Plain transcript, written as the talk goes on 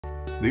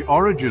The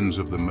origins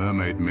of the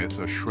mermaid myth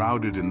are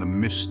shrouded in the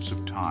mists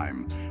of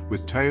time,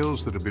 with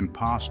tales that have been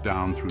passed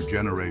down through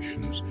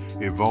generations,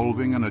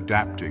 evolving and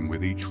adapting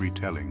with each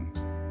retelling.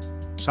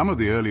 Some of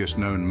the earliest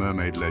known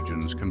mermaid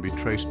legends can be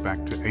traced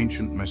back to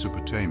ancient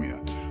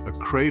Mesopotamia, a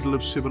cradle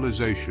of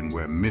civilization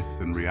where myth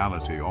and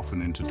reality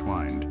often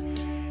intertwined.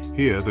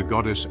 Here, the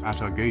goddess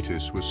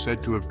Atargatis was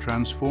said to have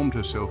transformed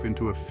herself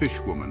into a fish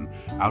woman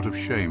out of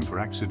shame for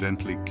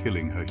accidentally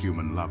killing her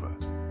human lover.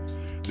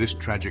 This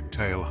tragic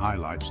tale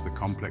highlights the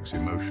complex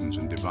emotions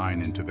and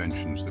divine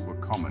interventions that were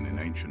common in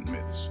ancient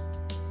myths.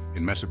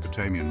 In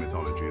Mesopotamian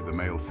mythology, the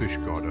male fish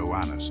god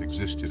Oannes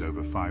existed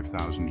over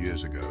 5,000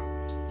 years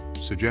ago,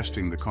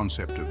 suggesting the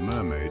concept of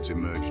mermaids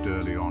emerged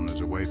early on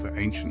as a way for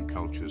ancient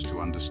cultures to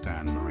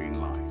understand marine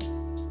life.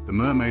 The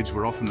mermaids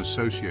were often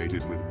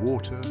associated with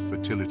water,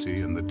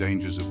 fertility, and the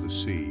dangers of the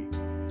sea,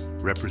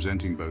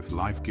 representing both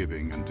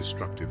life-giving and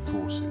destructive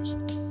forces.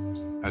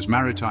 As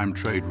maritime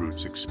trade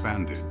routes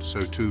expanded,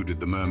 so too did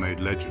the mermaid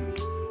legend.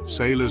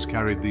 Sailors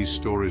carried these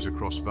stories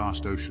across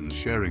vast oceans,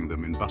 sharing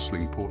them in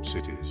bustling port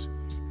cities.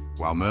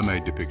 While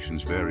mermaid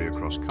depictions vary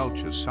across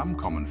cultures, some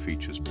common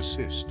features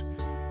persist.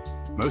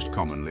 Most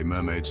commonly,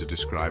 mermaids are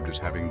described as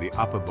having the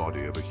upper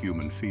body of a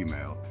human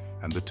female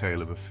and the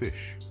tail of a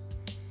fish.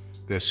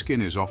 Their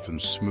skin is often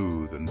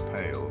smooth and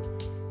pale,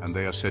 and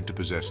they are said to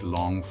possess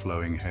long,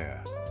 flowing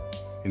hair.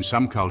 In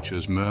some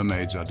cultures,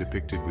 mermaids are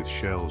depicted with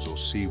shells or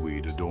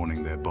seaweed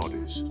adorning their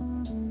bodies.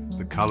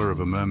 The color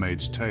of a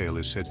mermaid's tail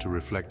is said to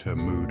reflect her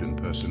mood and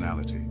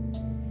personality.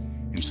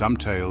 In some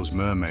tales,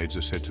 mermaids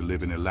are said to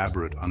live in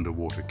elaborate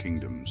underwater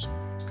kingdoms,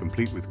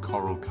 complete with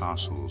coral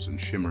castles and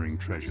shimmering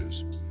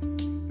treasures.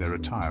 Their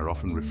attire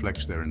often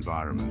reflects their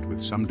environment, with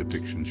some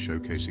depictions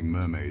showcasing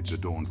mermaids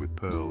adorned with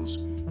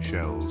pearls,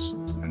 shells,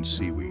 and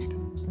seaweed.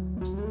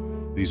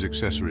 These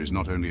accessories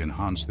not only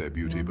enhance their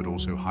beauty but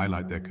also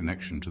highlight their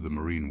connection to the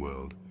marine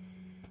world.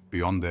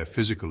 Beyond their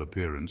physical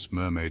appearance,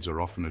 mermaids are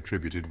often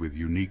attributed with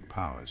unique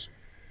powers.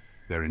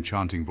 Their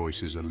enchanting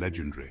voices are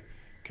legendary,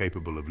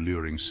 capable of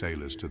luring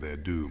sailors to their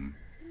doom.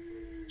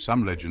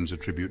 Some legends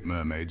attribute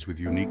mermaids with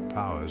unique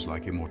powers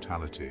like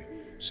immortality,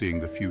 seeing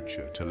the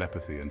future,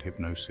 telepathy, and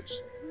hypnosis.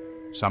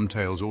 Some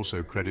tales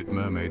also credit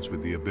mermaids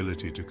with the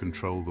ability to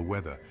control the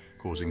weather,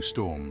 causing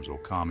storms or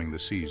calming the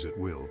seas at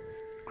will.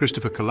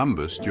 Christopher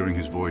Columbus, during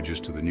his voyages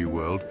to the New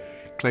World,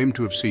 claimed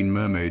to have seen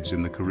mermaids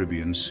in the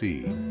Caribbean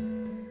Sea.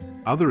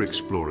 Other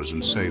explorers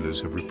and sailors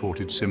have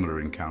reported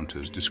similar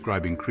encounters,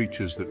 describing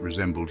creatures that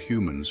resembled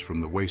humans from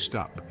the waist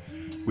up,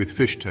 with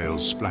fishtails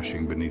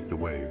splashing beneath the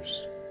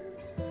waves.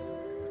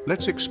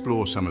 Let's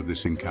explore some of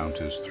these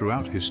encounters.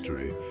 Throughout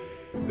history,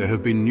 there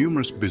have been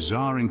numerous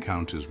bizarre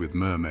encounters with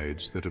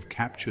mermaids that have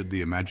captured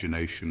the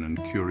imagination and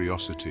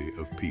curiosity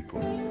of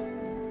people.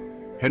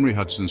 Henry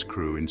Hudson's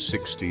crew in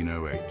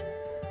 1608.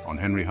 On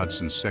Henry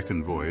Hudson's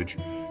second voyage,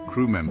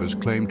 crew members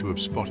claimed to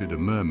have spotted a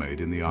mermaid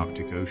in the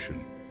Arctic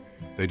Ocean.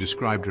 They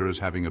described her as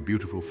having a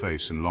beautiful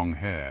face and long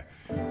hair,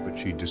 but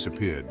she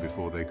disappeared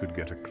before they could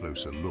get a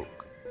closer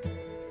look.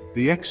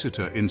 The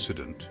Exeter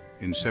incident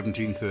in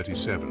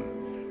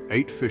 1737,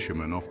 8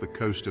 fishermen off the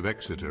coast of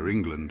Exeter,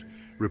 England,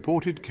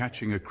 reported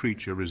catching a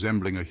creature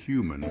resembling a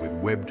human with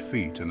webbed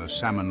feet and a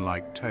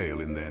salmon-like tail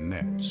in their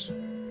nets.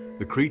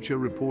 The creature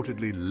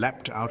reportedly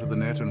leapt out of the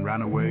net and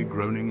ran away,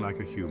 groaning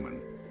like a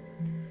human.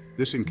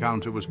 This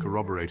encounter was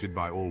corroborated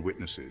by all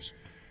witnesses,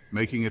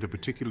 making it a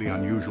particularly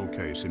unusual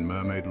case in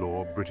mermaid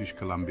law, British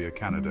Columbia,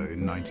 Canada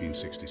in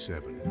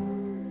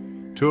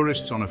 1967.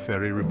 Tourists on a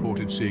ferry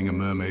reported seeing a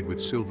mermaid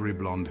with silvery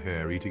blonde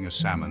hair eating a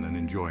salmon and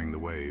enjoying the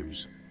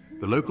waves.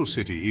 The local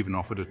city even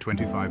offered a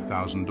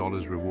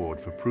 $25,000 reward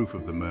for proof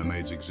of the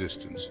mermaid's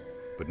existence,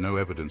 but no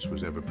evidence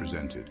was ever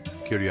presented.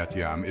 Kiryat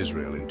Yam,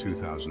 Israel in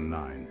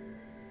 2009.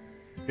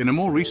 In a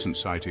more recent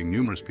sighting,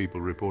 numerous people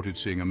reported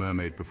seeing a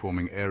mermaid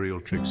performing aerial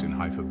tricks in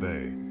Haifa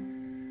Bay.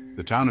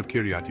 The town of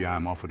Kiryat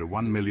Yam offered a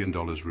 $1 million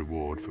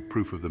reward for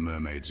proof of the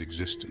mermaid's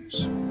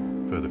existence,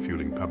 further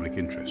fueling public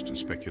interest and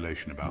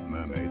speculation about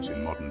mermaids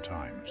in modern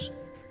times.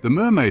 The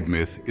mermaid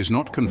myth is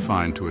not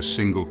confined to a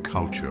single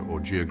culture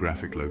or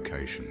geographic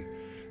location.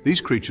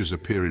 These creatures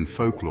appear in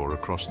folklore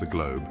across the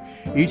globe,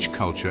 each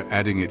culture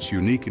adding its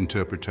unique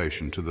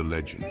interpretation to the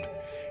legend.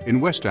 In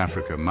West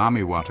Africa,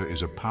 Mamiwata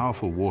is a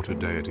powerful water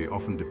deity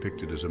often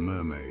depicted as a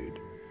mermaid.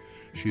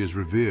 She is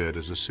revered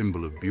as a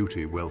symbol of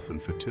beauty, wealth,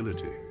 and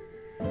fertility.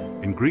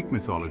 In Greek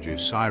mythology,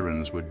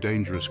 sirens were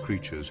dangerous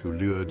creatures who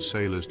lured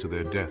sailors to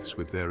their deaths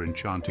with their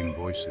enchanting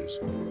voices.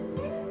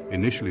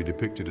 Initially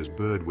depicted as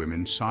bird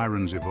women,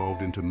 sirens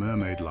evolved into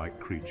mermaid-like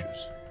creatures.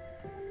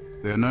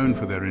 They are known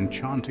for their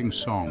enchanting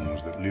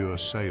songs that lure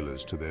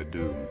sailors to their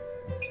doom.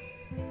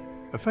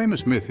 A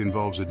famous myth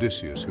involves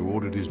Odysseus, who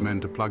ordered his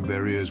men to plug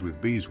their ears with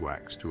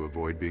beeswax to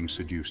avoid being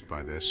seduced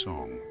by their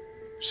song.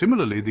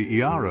 Similarly, the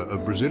Iara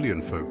of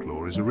Brazilian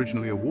folklore is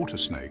originally a water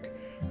snake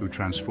who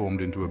transformed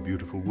into a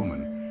beautiful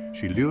woman.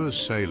 She lures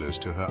sailors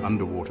to her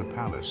underwater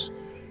palace,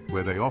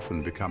 where they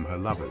often become her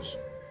lovers.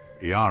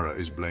 Iara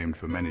is blamed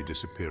for many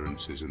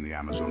disappearances in the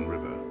Amazon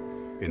River.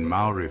 In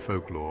Maori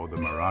folklore, the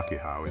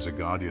Marakiho is a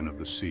guardian of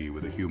the sea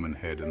with a human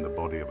head and the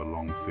body of a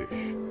long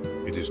fish.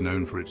 It is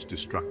known for its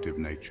destructive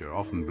nature,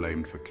 often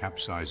blamed for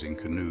capsizing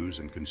canoes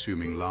and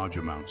consuming large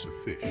amounts of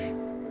fish.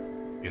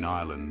 In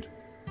Ireland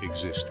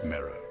exist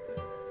Merrow.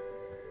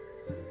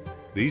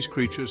 These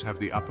creatures have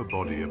the upper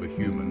body of a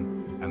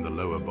human and the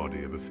lower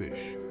body of a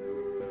fish.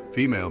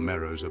 Female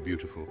Merrows are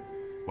beautiful,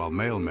 while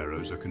male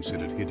Merrows are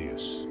considered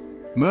hideous.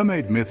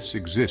 Mermaid myths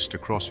exist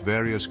across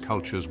various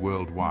cultures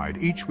worldwide,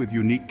 each with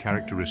unique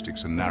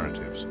characteristics and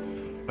narratives.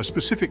 A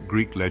specific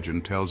Greek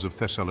legend tells of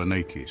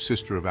Thessaloniki,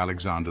 sister of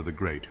Alexander the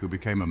Great, who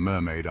became a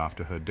mermaid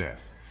after her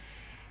death.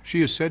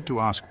 She is said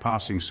to ask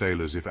passing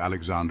sailors if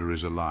Alexander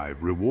is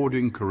alive,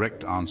 rewarding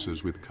correct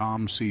answers with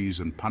calm seas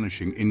and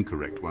punishing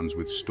incorrect ones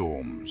with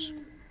storms.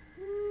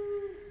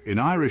 In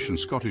Irish and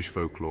Scottish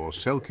folklore,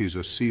 selkies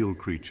are seal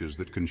creatures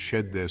that can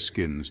shed their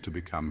skins to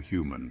become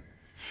human.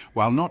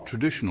 While not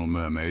traditional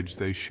mermaids,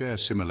 they share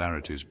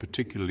similarities,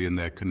 particularly in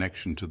their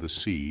connection to the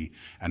sea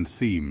and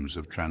themes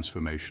of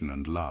transformation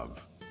and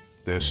love.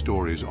 Their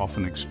stories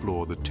often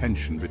explore the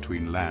tension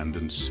between land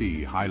and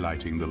sea,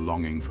 highlighting the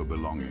longing for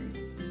belonging.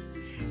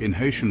 In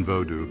Haitian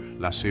Vodou,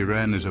 La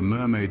Sirène is a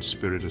mermaid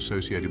spirit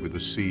associated with the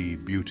sea,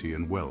 beauty,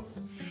 and wealth.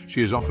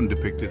 She is often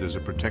depicted as a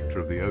protector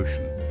of the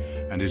ocean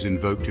and is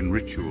invoked in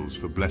rituals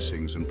for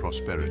blessings and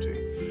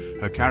prosperity.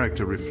 Her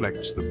character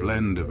reflects the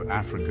blend of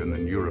African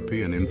and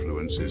European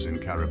influences in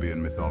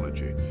Caribbean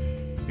mythology.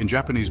 In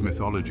Japanese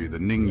mythology, the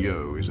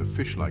Ningyo is a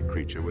fish-like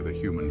creature with a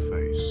human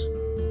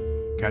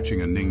face.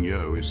 Catching a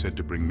Ningyo is said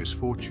to bring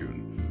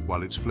misfortune,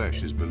 while its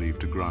flesh is believed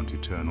to grant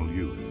eternal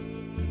youth.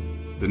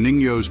 The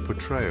Ningyo's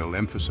portrayal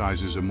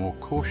emphasizes a more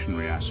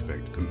cautionary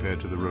aspect compared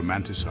to the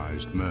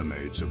romanticized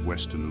mermaids of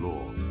Western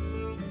lore.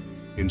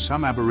 In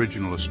some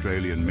Aboriginal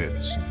Australian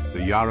myths, the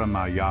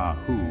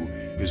Yaramayahu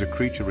is a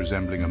creature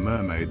resembling a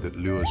mermaid that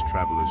lures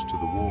travelers to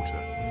the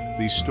water.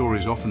 These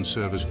stories often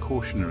serve as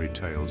cautionary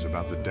tales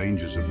about the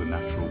dangers of the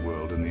natural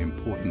world and the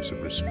importance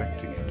of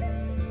respecting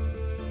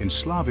it. In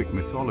Slavic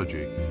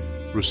mythology,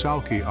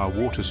 Rusalki are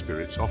water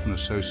spirits often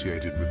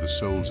associated with the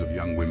souls of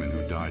young women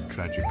who died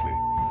tragically.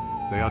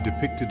 They are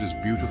depicted as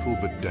beautiful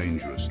but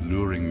dangerous,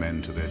 luring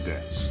men to their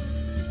deaths.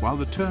 While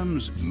the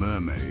terms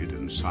mermaid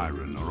and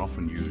siren are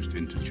often used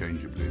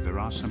interchangeably, there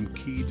are some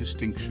key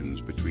distinctions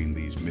between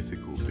these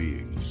mythical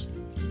beings.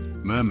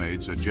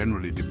 Mermaids are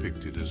generally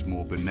depicted as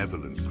more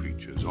benevolent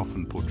creatures,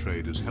 often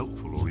portrayed as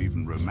helpful or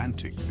even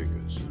romantic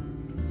figures.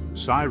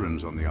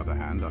 Sirens, on the other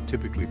hand, are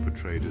typically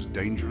portrayed as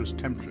dangerous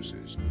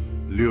temptresses,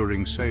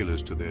 luring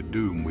sailors to their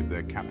doom with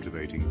their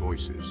captivating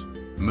voices.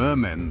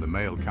 Mermen, the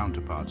male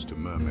counterparts to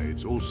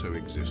mermaids, also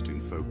exist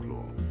in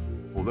folklore,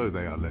 although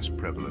they are less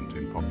prevalent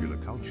in popular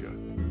culture.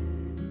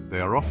 They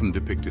are often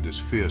depicted as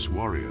fierce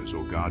warriors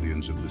or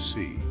guardians of the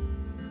sea.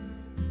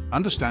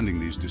 Understanding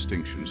these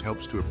distinctions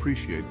helps to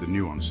appreciate the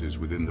nuances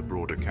within the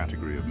broader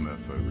category of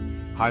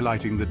merfolk,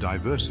 highlighting the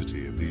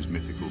diversity of these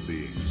mythical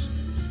beings.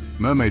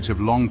 Mermaids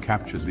have long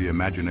captured the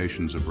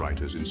imaginations of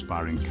writers,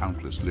 inspiring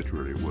countless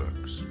literary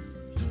works.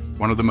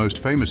 One of the most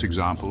famous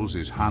examples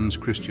is Hans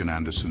Christian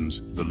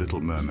Andersen's The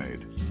Little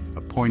Mermaid,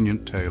 a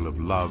poignant tale of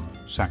love,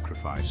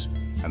 sacrifice,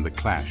 and the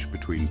clash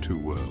between two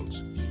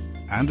worlds.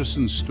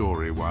 Andersen's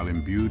story, while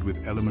imbued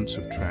with elements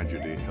of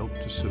tragedy, helped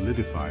to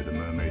solidify the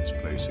mermaid's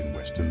place in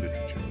Western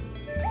literature.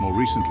 More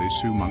recently,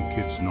 Sue Monk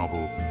Kidd's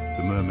novel,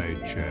 The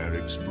Mermaid Chair,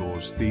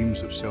 explores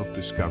themes of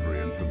self-discovery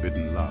and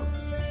forbidden love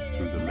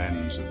through the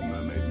lens of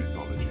mermaid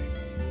mythology.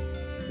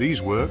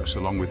 These works,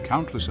 along with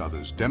countless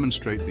others,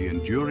 demonstrate the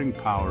enduring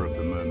power of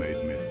the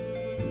mermaid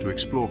myth to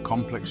explore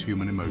complex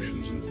human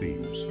emotions and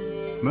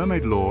themes.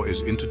 Mermaid lore is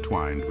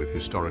intertwined with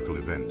historical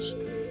events,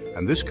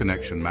 and this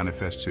connection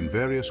manifests in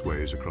various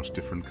ways across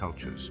different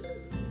cultures.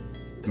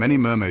 Many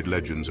mermaid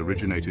legends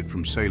originated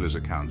from sailors'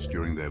 accounts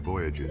during their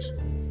voyages.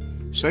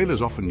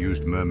 Sailors often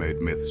used mermaid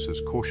myths as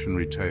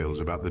cautionary tales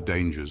about the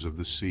dangers of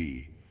the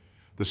sea.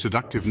 The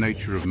seductive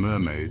nature of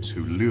mermaids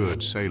who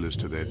lured sailors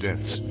to their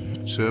deaths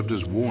served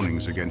as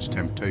warnings against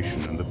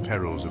temptation and the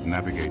perils of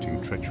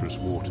navigating treacherous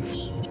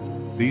waters.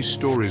 These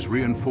stories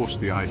reinforce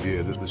the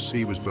idea that the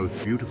sea was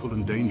both beautiful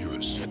and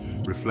dangerous,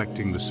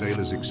 reflecting the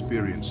sailors'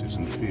 experiences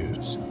and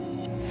fears.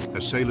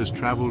 As sailors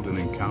traveled and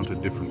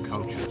encountered different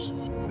cultures,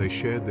 they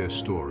shared their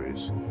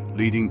stories,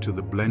 leading to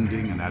the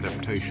blending and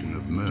adaptation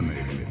of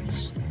mermaid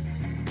myths.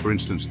 For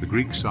instance, the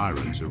Greek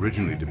sirens,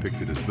 originally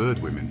depicted as bird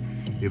women,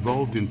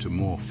 evolved into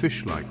more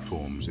fish-like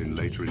forms in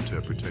later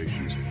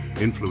interpretations,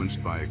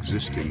 influenced by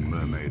existing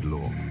mermaid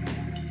lore.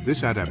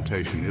 This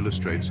adaptation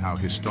illustrates how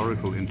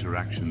historical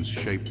interactions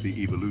shape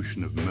the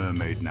evolution of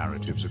mermaid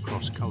narratives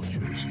across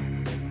cultures.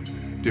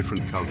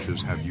 Different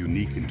cultures have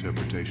unique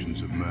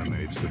interpretations of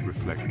mermaids that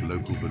reflect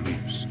local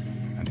beliefs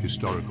and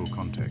historical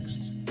contexts.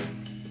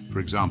 For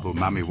example,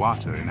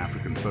 Mamiwata in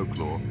African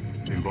folklore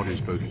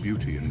embodies both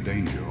beauty and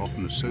danger,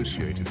 often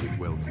associated with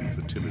wealth and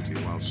fertility,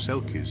 while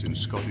selkies in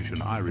Scottish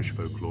and Irish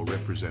folklore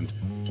represent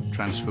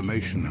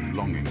transformation and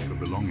longing for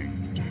belonging.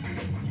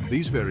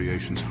 These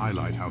variations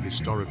highlight how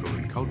historical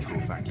and cultural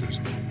factors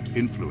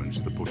influence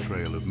the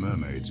portrayal of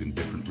mermaids in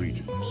different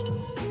regions.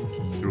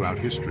 Throughout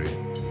history,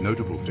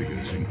 notable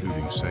figures,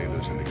 including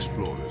sailors and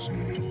explorers,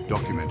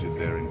 documented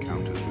their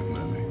encounters with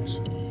mermaids.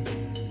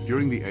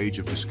 During the Age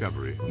of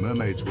Discovery,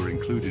 mermaids were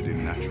included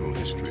in natural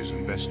histories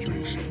and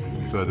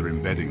bestiaries, further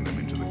embedding them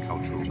into the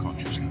cultural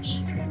consciousness.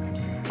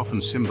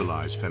 Often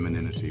symbolize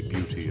femininity,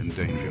 beauty, and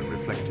danger,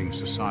 reflecting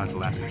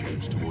societal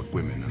attitudes towards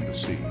women and the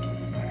sea.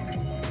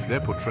 Their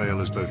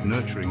portrayal as both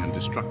nurturing and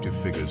destructive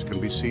figures can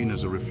be seen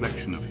as a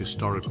reflection of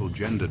historical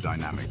gender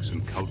dynamics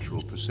and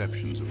cultural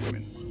perceptions of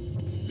women.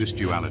 This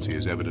duality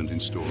is evident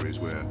in stories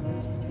where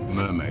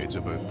mermaids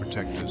are both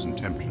protectors and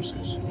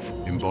temptresses,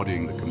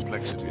 embodying the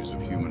complexities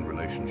of human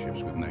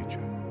relationships with nature.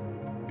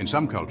 In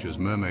some cultures,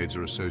 mermaids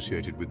are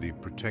associated with the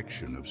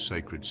protection of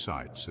sacred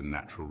sites and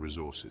natural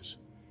resources.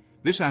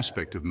 This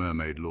aspect of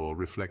mermaid lore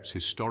reflects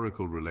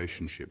historical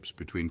relationships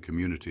between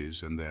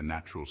communities and their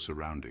natural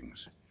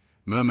surroundings.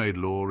 Mermaid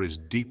lore is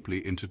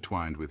deeply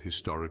intertwined with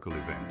historical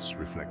events,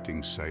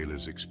 reflecting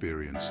sailors'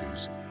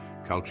 experiences,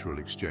 cultural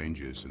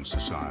exchanges, and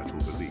societal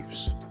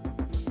beliefs.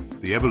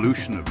 The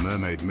evolution of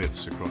mermaid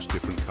myths across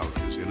different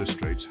cultures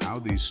illustrates how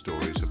these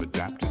stories have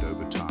adapted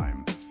over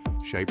time,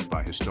 shaped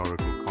by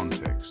historical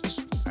contexts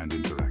and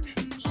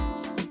interactions.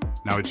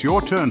 Now it's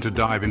your turn to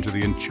dive into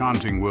the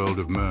enchanting world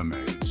of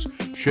mermaids.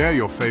 Share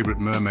your favorite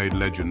mermaid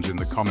legends in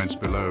the comments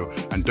below,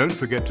 and don't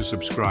forget to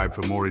subscribe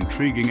for more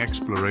intriguing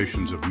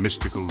explorations of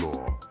mystical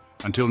lore.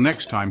 Until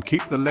next time,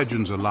 keep the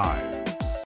legends alive.